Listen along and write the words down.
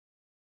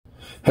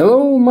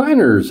Hello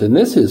miners, and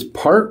this is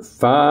part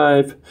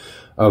 5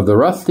 of the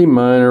Rusty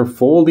Miner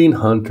Folding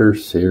Hunter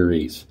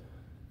series.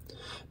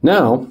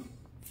 Now,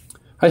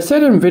 I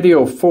said in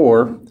video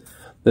 4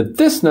 that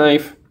this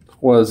knife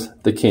was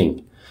the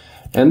king,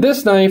 and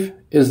this knife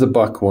is the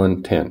Buck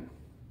 110.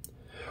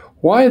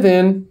 Why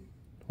then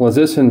was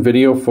this in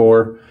video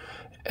 4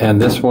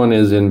 and this one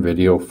is in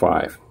video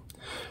 5?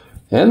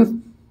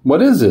 And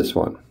what is this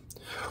one?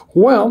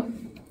 Well,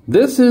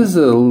 this is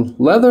a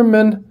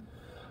Leatherman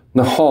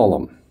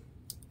Nehalem,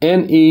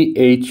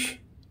 N-E-H-E-L-A-M,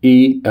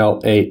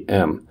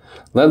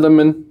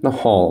 Leatherman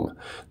Nehalem.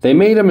 They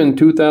made them in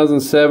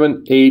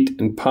 2007, 8,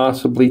 and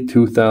possibly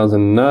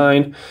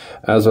 2009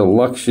 as a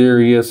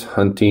luxurious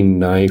hunting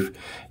knife.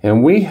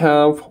 And we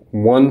have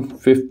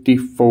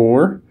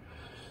 154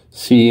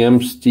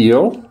 cm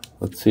steel.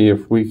 Let's see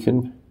if we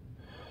can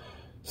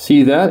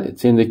see that.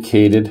 It's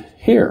indicated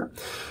here.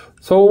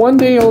 So one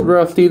day, old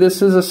Rusty,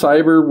 this is a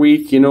cyber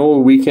week, you know, a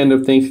weekend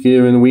of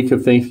Thanksgiving, week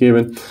of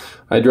Thanksgiving.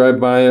 I drive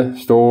by a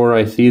store,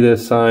 I see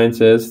this sign,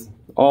 says,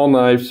 all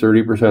knives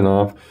 30%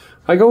 off.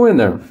 I go in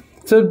there.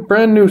 It's a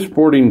brand new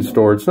sporting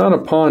store. It's not a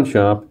pawn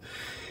shop.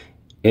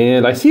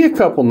 And I see a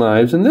couple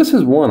knives, and this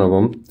is one of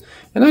them.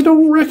 And I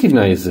don't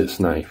recognize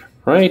this knife,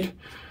 right?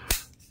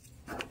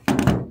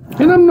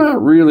 And I'm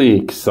not really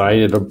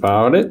excited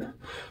about it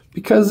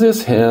because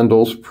this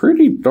handle's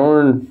pretty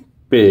darn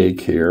big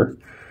here.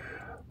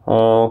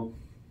 But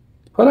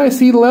I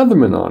see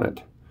Leatherman on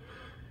it.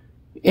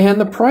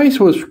 And the price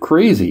was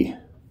crazy.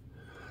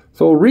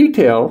 So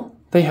retail,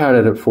 they had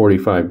it at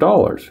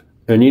 $45.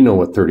 And you know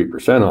what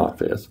 30% off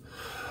is.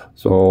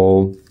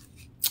 So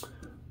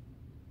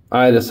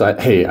I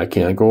decided, hey, I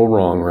can't go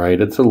wrong, right?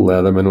 It's a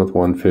Leatherman with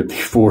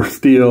 154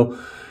 steel.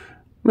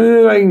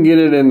 Man, I can get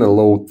it in the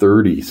low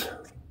 30s.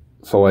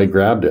 So I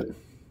grabbed it.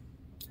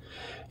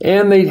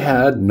 And they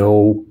had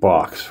no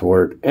box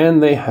for it.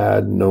 And they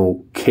had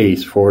no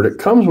case for it. It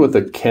comes with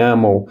a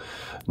camo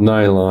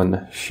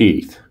nylon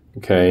sheath.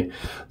 Okay,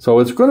 so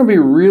it's going to be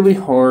really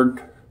hard.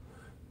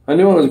 I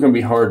knew it was going to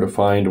be hard to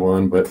find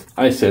one, but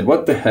I said,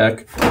 what the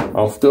heck,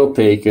 I'll still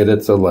take it.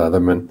 It's a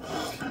Leatherman,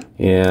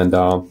 and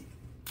I'm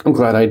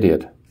glad I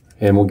did.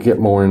 And we'll get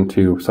more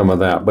into some of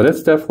that, but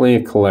it's definitely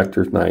a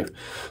collector's knife.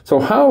 So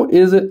how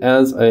is it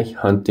as a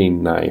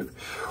hunting knife?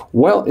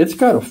 Well, it's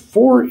got a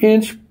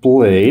 4-inch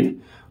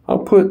blade. I'll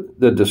put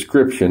the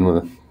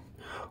description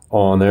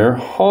on there.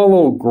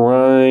 Hollow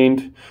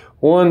grind,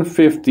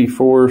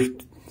 154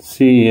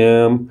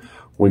 cm.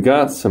 We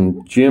got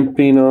some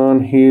jimping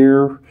on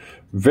here.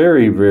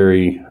 Very,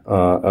 very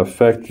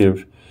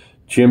effective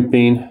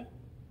jimping.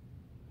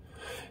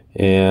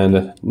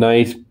 And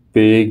nice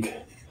big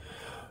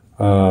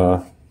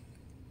pivots.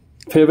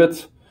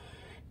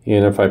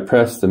 And if I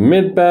press the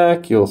mid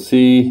back, you'll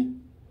see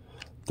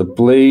the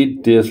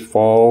blade disc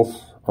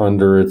falls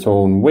under its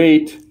own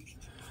weight.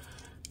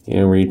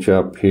 And reach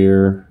up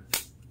here,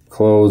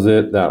 close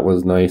it. That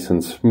was nice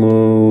and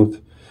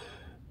smooth.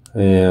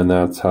 And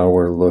that's how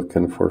we're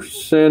looking for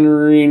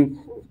centering.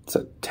 It's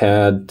a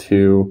tad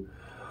to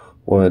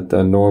what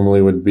normally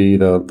would be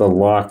the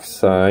lock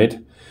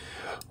side.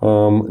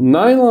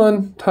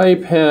 Nylon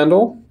type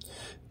handle,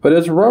 but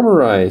it's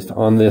rubberized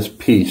on this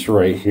piece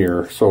right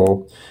here.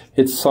 So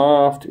it's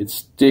soft, it's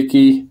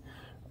sticky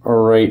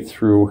right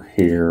through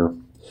here.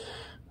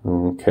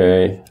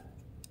 Okay.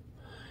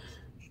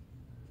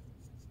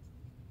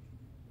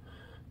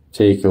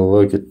 Take a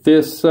look at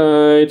this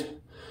side.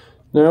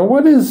 Now,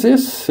 what is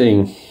this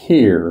thing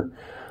here?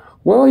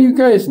 Well, you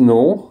guys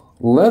know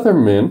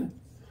Leatherman.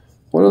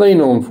 What are they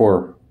known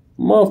for?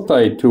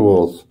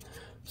 Multi-tools.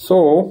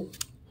 So,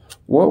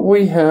 what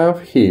we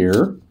have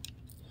here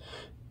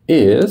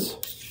is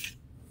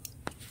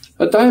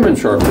a diamond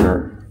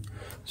sharpener.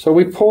 So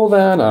we pull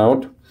that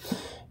out,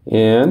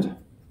 and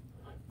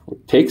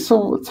it takes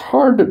it's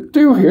hard to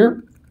do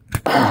here.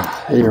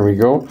 Here we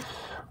go.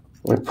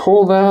 We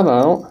pull that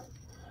out,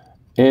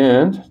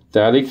 and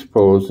that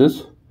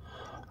exposes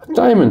a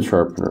diamond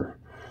sharpener.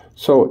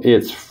 So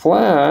it's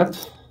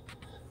flat.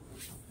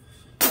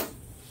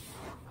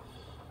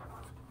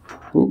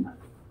 Ooh.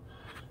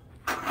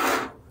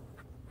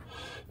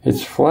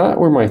 It's flat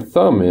where my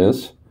thumb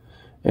is,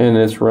 and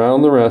it's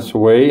round the rest of the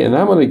way. And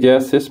I'm going to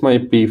guess this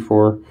might be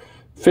for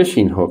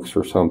fishing hooks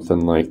or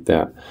something like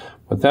that.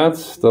 But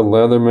that's the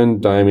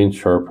Leatherman diamond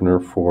sharpener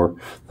for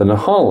the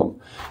Nehalem.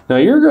 Now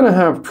you're going to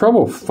have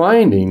trouble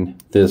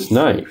finding this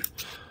knife.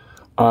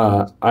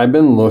 I've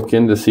been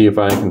looking to see if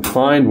I can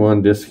find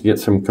one just to get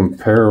some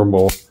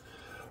comparable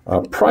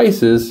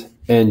prices,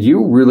 and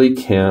you really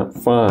can't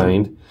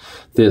find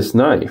this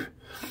knife.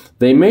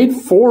 They made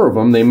 4 of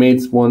them. They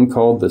made one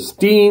called the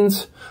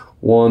Steens,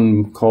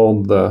 one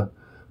called the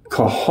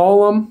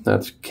Nehalem,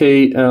 that's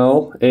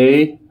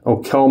K-L-A, oh,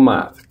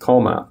 Kelmath.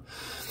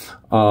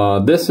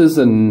 This is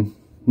a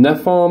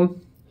Nehalem,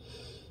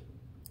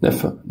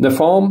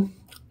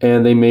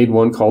 and they made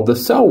one called the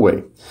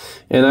Selway.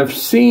 And I've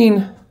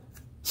seen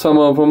some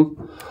of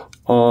them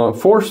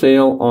for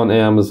sale on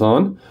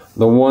Amazon.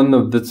 The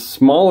one that's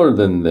smaller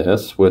than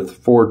this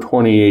with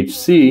 420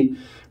 HC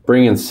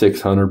bringing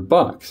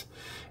 $600.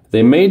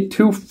 They made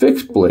 2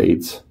 fixed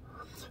blades.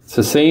 It's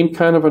the same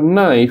kind of a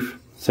knife,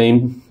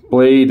 same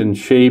blade and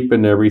shape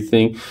and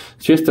everything.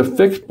 It's just a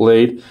fixed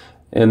blade,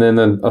 and then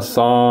a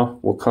saw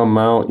will come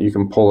out. You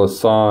can pull a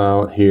saw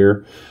out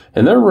here,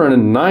 and they're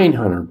running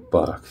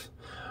 $900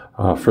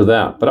 for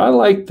that. But I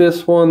like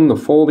this one, the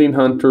Folding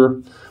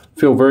Hunter.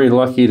 Feel very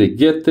lucky to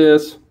get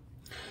this,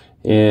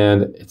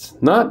 and it's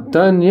not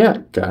done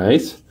yet,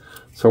 guys.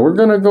 So we're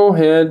gonna go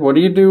ahead. What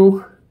do you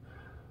do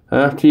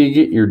after you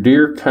get your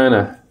deer kind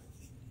of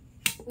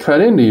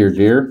cut into your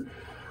deer?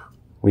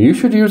 Well, you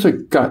should use a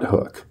gut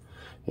hook.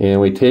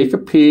 And we take a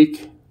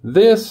peek,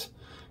 this,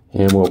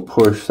 and we'll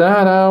push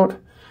that out.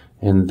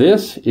 And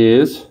this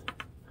is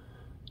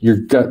your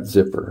gut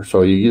zipper.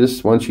 So you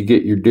just, once you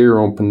get your deer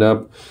opened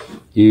up,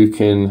 you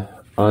can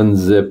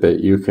unzip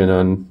it. You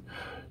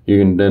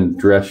can then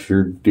dress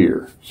your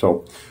deer.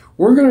 So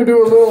we're gonna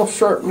do a little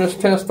sharpness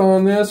test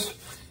on this.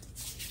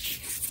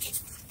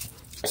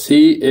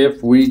 See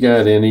if we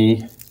got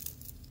any.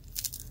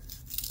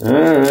 All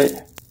right.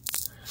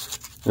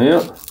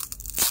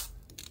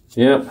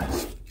 Yep.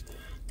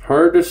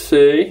 Hard to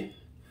say.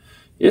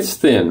 It's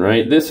thin,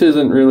 right? This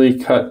isn't really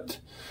cut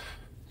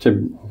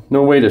to,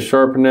 no way to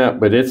sharpen that,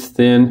 but it's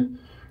thin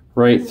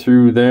right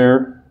through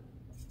there.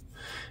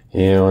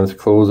 And let's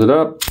close it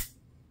up.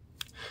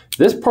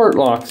 This part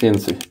locks in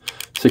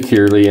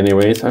securely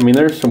anyways. I mean,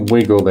 there's some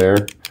wiggle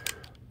there,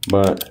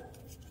 but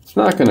it's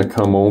not going to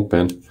come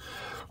open.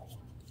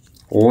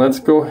 Let's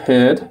go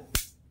ahead,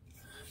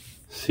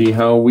 see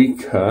how we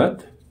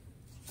cut.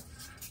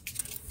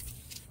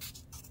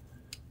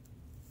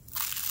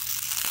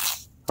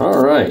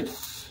 All right,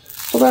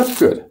 well, that's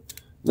good.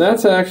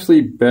 That's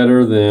actually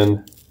better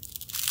than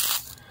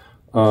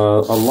a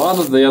lot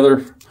of the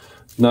other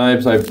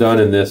knives I've done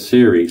in this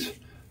series.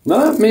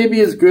 Not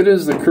maybe as good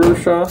as the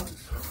Kershaw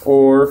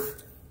or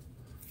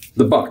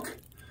the Buck.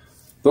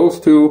 Those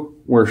two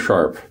were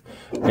sharp.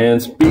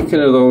 And speaking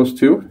of those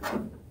two,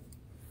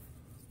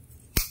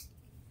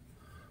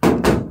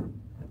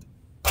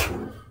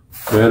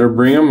 better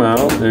bring them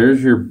out.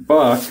 There's your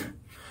Buck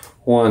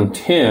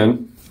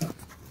 110.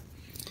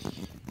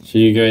 So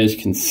you guys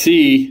can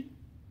see,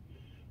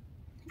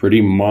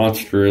 pretty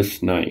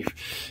monstrous knife.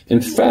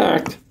 In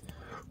fact,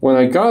 when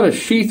I got a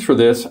sheath for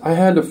this, I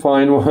had to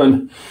find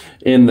one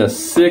in the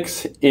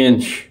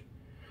 6-inch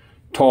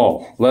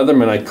tall.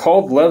 Leatherman, I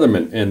called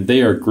Leatherman, and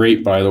they are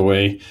great, by the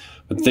way,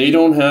 but they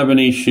don't have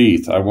any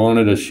sheath. I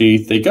wanted a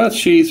sheath. They got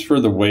sheaths for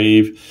the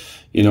Wave,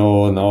 you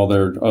know, and all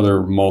their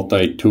other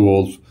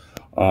multi-tools.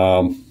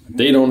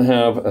 They don't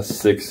have a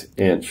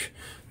 6-inch.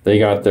 They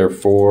got their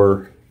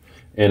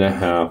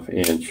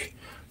 4.5-inch.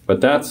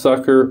 But that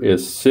sucker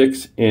is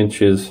 6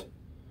 inches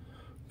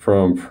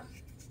from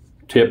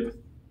tip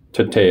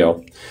to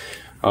tail.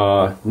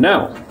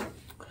 Now,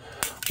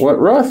 what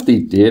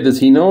Rusty did is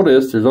he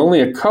noticed there's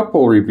only a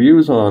couple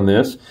reviews on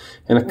this,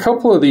 and a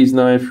couple of these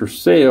knives for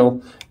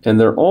sale, and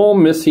they're all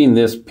missing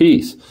this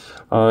piece.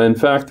 In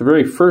fact, the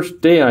very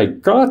first day I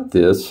got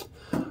this,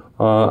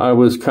 I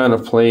was kind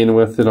of playing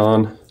with it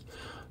on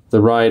the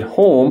ride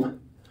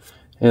home,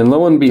 and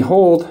lo and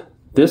behold,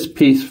 this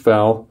piece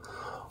fell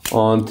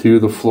onto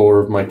the floor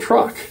of my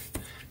truck.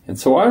 And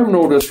so I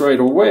noticed right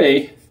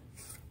away,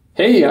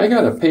 hey, I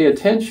got to pay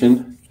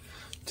attention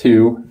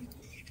to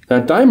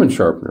that diamond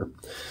sharpener.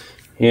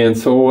 And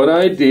so what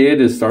I did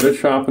is started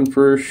shopping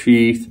for a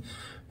sheath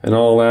and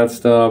all that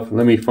stuff.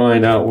 Let me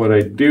find out what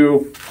I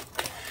do.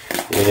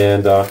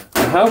 And I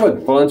have a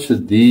bunch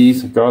of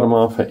these. I got them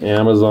off of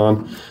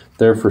Amazon.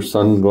 They're for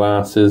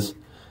sunglasses.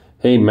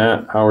 Hey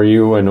Matt, how are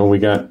you? I know we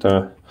got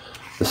the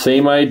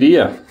same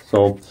idea.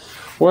 So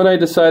what I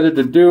decided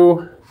to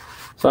do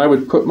is I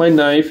would put my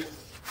knife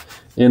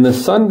in the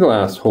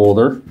sunglass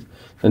holder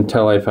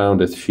until I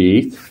found a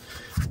sheath.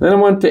 Then I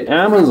went to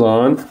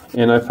Amazon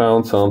and I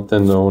found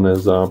something known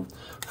as a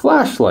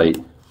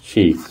flashlight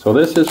sheath. So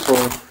this is for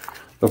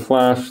the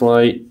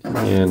flashlight,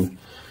 and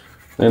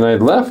then I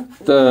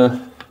left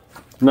the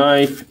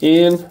knife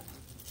in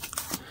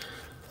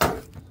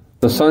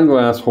the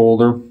sunglass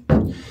holder,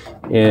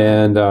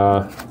 and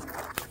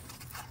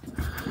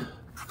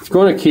it's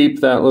going to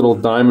keep that little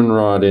diamond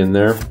rod in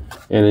there,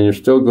 and then you're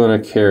still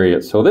going to carry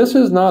it. So this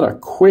is not a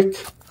quick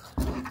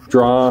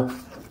draw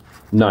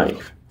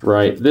knife,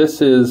 right?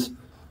 This is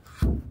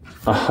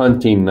a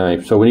hunting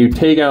knife. So when you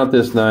take out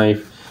this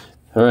knife,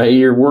 all right,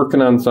 you're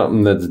working on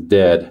something that's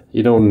dead.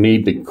 You don't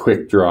need to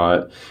quick draw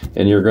it,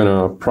 and you're going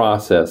to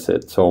process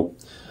it. So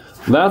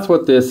that's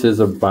what this is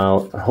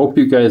about. I hope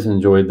you guys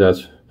enjoyed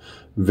this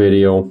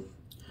video.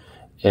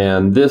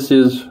 And this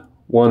is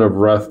one of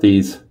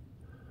Rusty's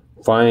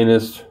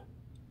finest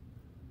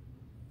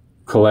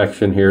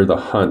collection here, the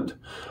Hunt.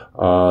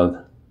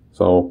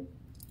 So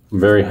I'm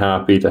very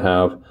happy to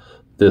have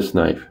this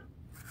knife.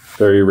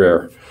 Very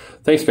rare.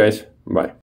 Thanks, guys. Bye.